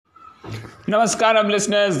Namaskaram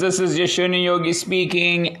listeners, this is Yashwini Yogi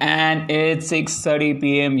speaking and it's 6:30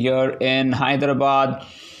 p.m. here in Hyderabad.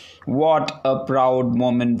 What a proud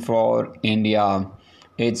moment for India.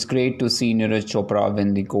 It's great to see Neeraj Chopra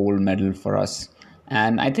win the gold medal for us.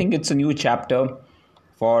 And I think it's a new chapter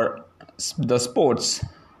for the sports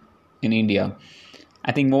in India.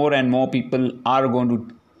 I think more and more people are going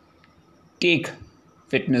to take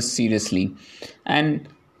fitness seriously. And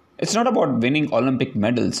it's not about winning Olympic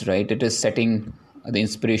medals, right? It is setting the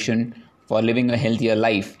inspiration for living a healthier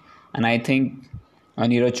life. And I think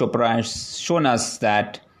Neeraj Chopra has shown us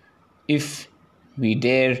that if we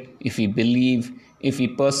dare, if we believe, if we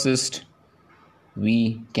persist,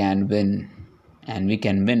 we can win. And we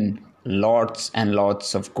can win lots and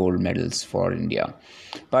lots of gold medals for India.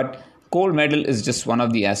 But gold medal is just one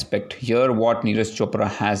of the aspects. Here what Neeraj Chopra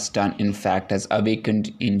has done, in fact, has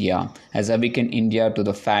awakened India to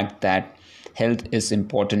the fact that health is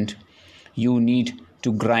important. You need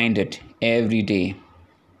to grind it every day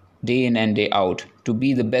in and day out, to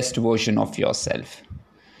be the best version of yourself.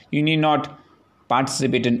 You need not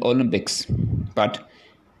participate in Olympics, but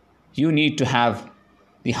you need to have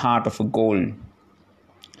the heart of a gold,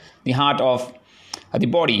 the heart of the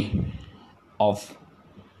body of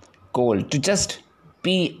goal, to just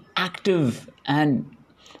be active and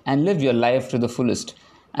live your life to the fullest.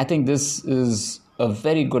 I think this is a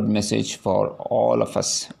very good message for all of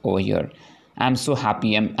us over here. I'm so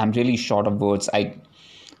happy. I'm really short of words. I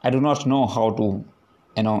do not know how to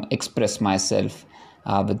express myself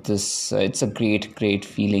with this. It's a great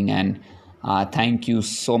feeling, and thank you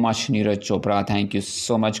so much, Neeraj Chopra. Thank you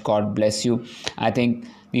so much. God bless you. I think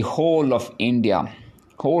the whole of India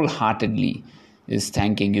wholeheartedly is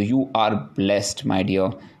thanking you. You are blessed, my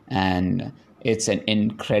dear, and it's an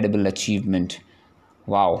incredible achievement.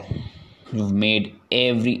 Wow, you've made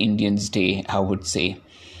every Indian's day, I would say.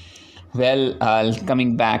 Well,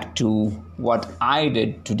 coming back to what I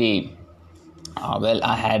did today.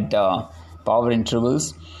 I had power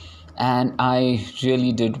intervals, and I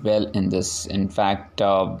really did well in this. In fact,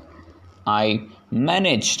 I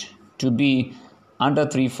managed to be under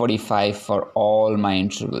 345 for all my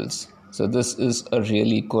intervals. So this is a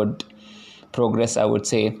really good progress, I would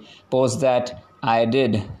say. Post that, I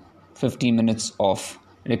did 50 minutes of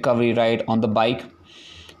recovery ride on the bike.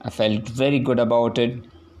 I felt very good about it,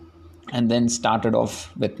 and then started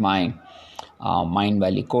off with my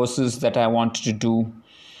Mindvalley courses that I wanted to do,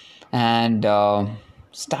 and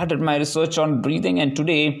started my research on breathing. And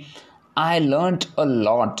today I learned a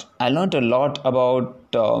lot.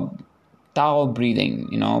 About Tao breathing,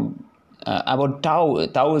 about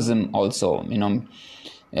Taoism also.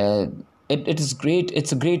 It is great.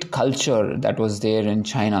 It's a great culture that was there in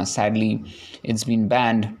China. Sadly, it's been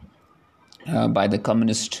banned by the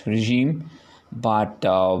communist regime. But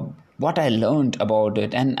what I learned about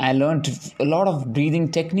it, and I learned a lot of breathing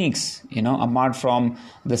techniques, apart from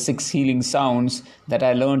the 6 healing sounds that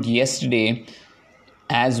I learned yesterday,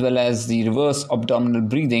 as well as the reverse abdominal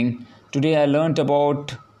breathing. Today I learned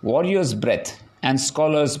about warrior's breath and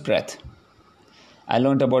scholar's breath. I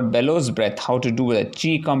learned about bellows breath, how to do a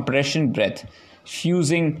chi compression breath,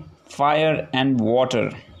 fusing fire and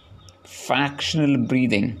water, fractional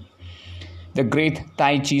breathing, the great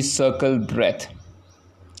Tai Chi circle breath.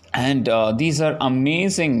 And these are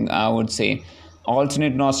amazing, I would say.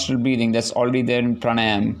 Alternate nostril breathing, that's already there in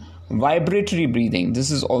pranayam. Vibratory breathing, this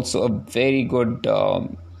is also a very good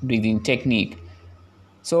breathing technique.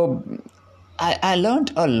 So I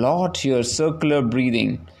learned a lot here. Circular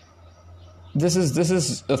breathing, this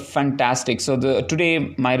is a fantastic. So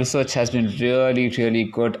today my research has been really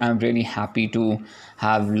good. I'm really happy to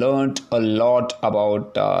have learned a lot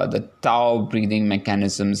about the Tao breathing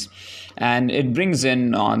mechanisms, and it brings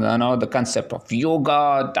in the concept of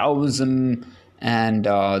yoga, Taoism, and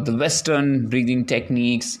the Western breathing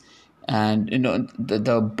techniques. And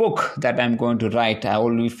the book that I'm going to write, I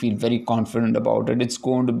already feel very confident about it. It's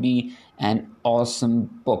going to be an awesome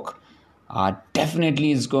book.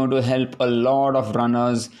 Definitely is going to help a lot of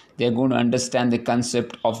runners. They're going to understand the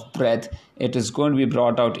concept of breath. It is going to be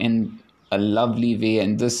brought out in a lovely way,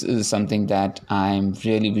 and this is something that I'm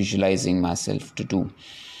really visualizing myself to do.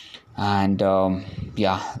 And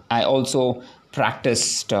I also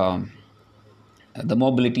practiced the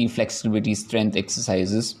mobility, flexibility, strength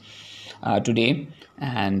exercises today,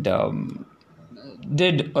 and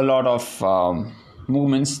did a lot of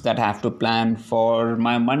movements that I have to plan for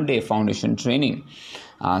my Monday foundation training.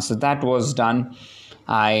 So that was done.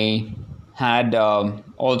 I had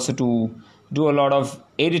also to do a lot of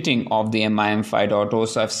editing of the MIM 5.0.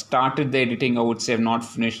 So I've started the editing. I would say I've not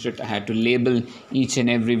finished it. I had to label each and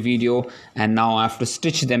every video, and now I have to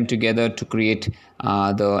stitch them together to create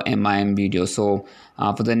the MIM video. So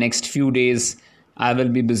for the next few days, I will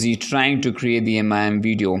be busy trying to create the MIM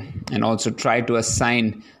video and also try to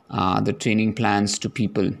assign the training plans to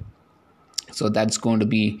people. So that's going to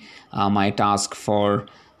be my task for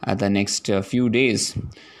the next few days.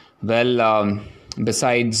 Well,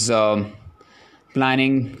 besides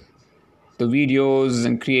planning the videos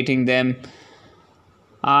and creating them,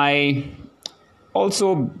 I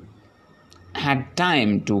also had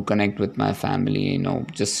time to connect with my family,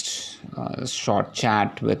 just a short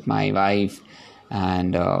chat with my wife.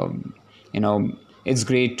 And, it's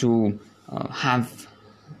great to have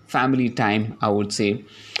family time, I would say.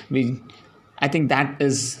 I think that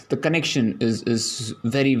is the connection is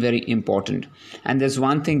very, very important. And there's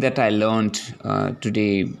one thing that I learned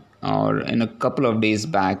today or in a couple of days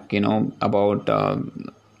back, about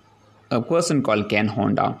a person called Ken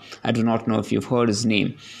Honda. I do not know if you've heard his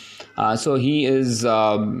name. So he is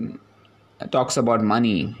talks about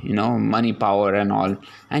money, money power and all.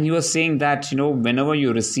 And he was saying that, whenever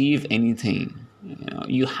you receive anything,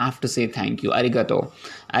 you have to say thank you. Arigato.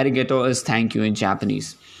 Arigato is thank you in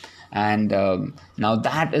Japanese. And now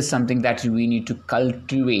that is something that we need to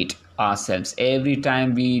cultivate ourselves. Every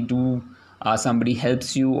time we do, somebody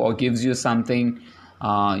helps you or gives you something,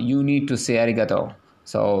 you need to say arigato.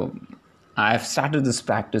 So I've started this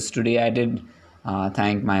practice today. I did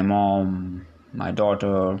thank my mom, my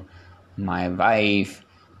daughter, my wife,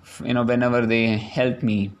 whenever they help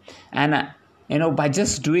me. And, by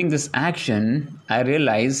just doing this action, I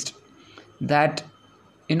realized that,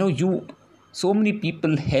 so many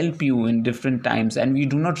people help you in different times and we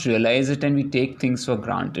do not realize it and we take things for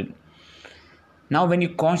granted. Now, when you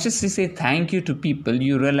consciously say thank you to people,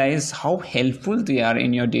 you realize how helpful they are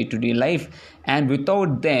in your day-to-day life. And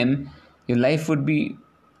without them, your life would be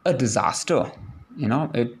a disaster.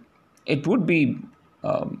 It would be,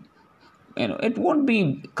 it won't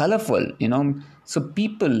be colorful, So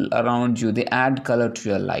people around you, they add color to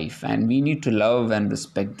your life and we need to love and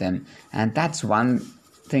respect them. And that's one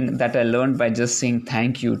thing that I learned by just saying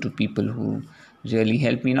thank you to people who really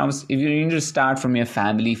help me. Now, if you need to start from your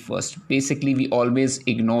family first, basically we always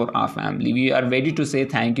ignore our family. We are ready to say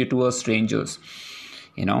thank you to our strangers,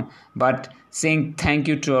 but saying thank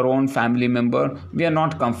you to our own family member, we are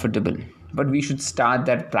not comfortable. But we should start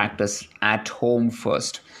that practice at home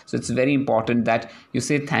first. So it's very important that you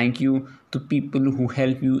say thank you to people who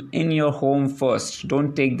help you in your home first.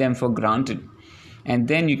 Don't take them for granted. And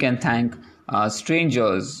then you can thank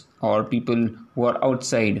strangers or people who are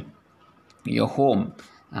outside your home.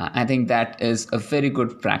 I think that is a very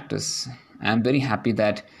good practice. I'm very happy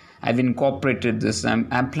that I've incorporated this.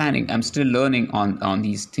 I'm planning. I'm still learning on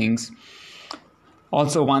these things.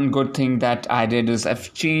 Also, one good thing that I did is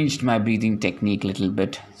I've changed my breathing technique a little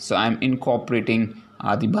bit. So I'm incorporating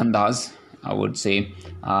the bandhas, I would say,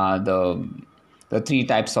 the three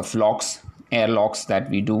types of locks, air locks that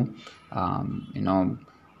we do.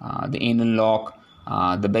 The anal lock,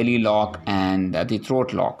 the belly lock, and the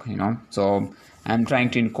throat lock, So I'm trying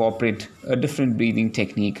to incorporate a different breathing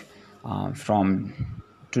technique from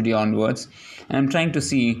today onwards. And I'm trying to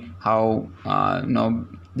see how,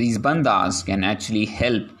 these bandhas can actually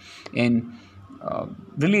help in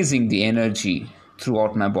releasing the energy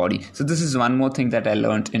throughout my body. So this is one more thing that I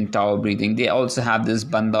learned in Tower breathing. They also have these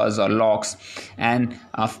bandhas or locks. And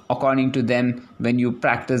according to them, when you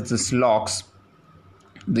practice these locks,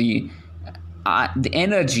 the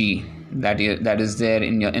energy that is there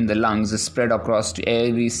in the lungs is spread across to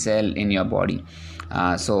every cell in your body.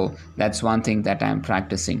 So that's one thing that I'm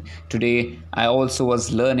practicing. Today, I also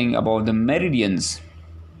was learning about the meridians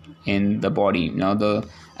in the body.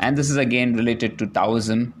 And this is again related to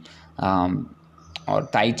Taoism or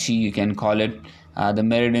Tai Chi, you can call it. The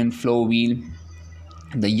meridian flow wheel,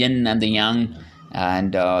 the yin and the yang,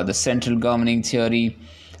 and the central governing theory.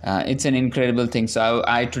 It's an incredible thing. So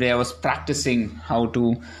today I was practicing how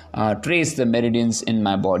to trace the meridians in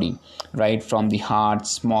my body, right from the heart,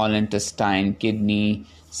 small intestine, kidney,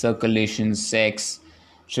 circulation, sex,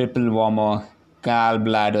 triple warmer,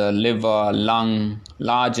 gallbladder, liver, lung,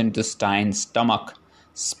 large intestine, stomach,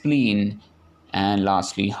 spleen, and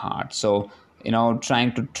lastly heart. So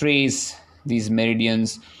trying to trace these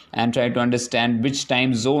meridians and try to understand which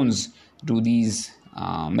time zones do these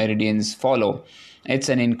meridians follow. It's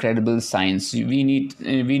an incredible science. We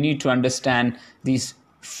need to understand this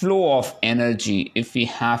flow of energy if we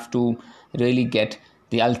have to really get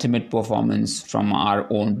the ultimate performance from our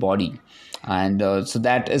own body. And so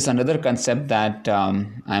that is another concept that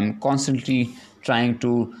I'm constantly trying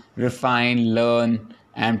to refine, learn,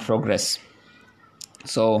 and progress.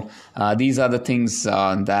 So these are the things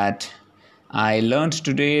that I learned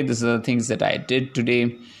today. These are the things that I did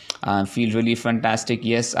today. I feel really fantastic.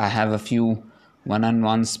 Yes, I have a few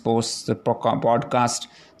one-on-ones post the podcast,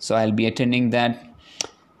 so I'll be attending that.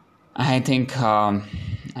 I think I'm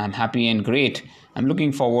happy and great. I'm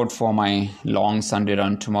looking forward for my long Sunday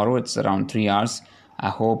run tomorrow. It's around 3 hours. I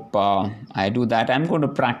hope I do that. I'm going to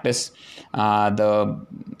practice the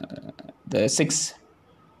 6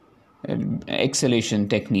 exhalation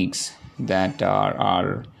techniques that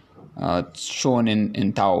are shown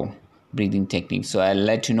in Tao breathing technique. So I'll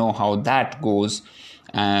let you know how that goes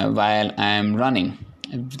while I'm running.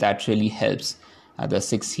 If that really helps, the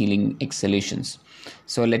 6 healing exhalations.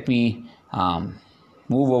 So let me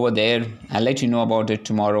move over there. I'll let you know about it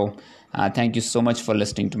tomorrow. Thank you so much for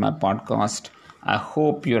listening to my podcast. I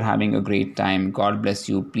hope you're having a great time. God bless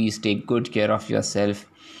you. Please take good care of yourself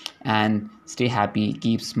and stay happy,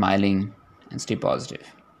 keep smiling, and stay positive.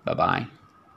 Bye-bye.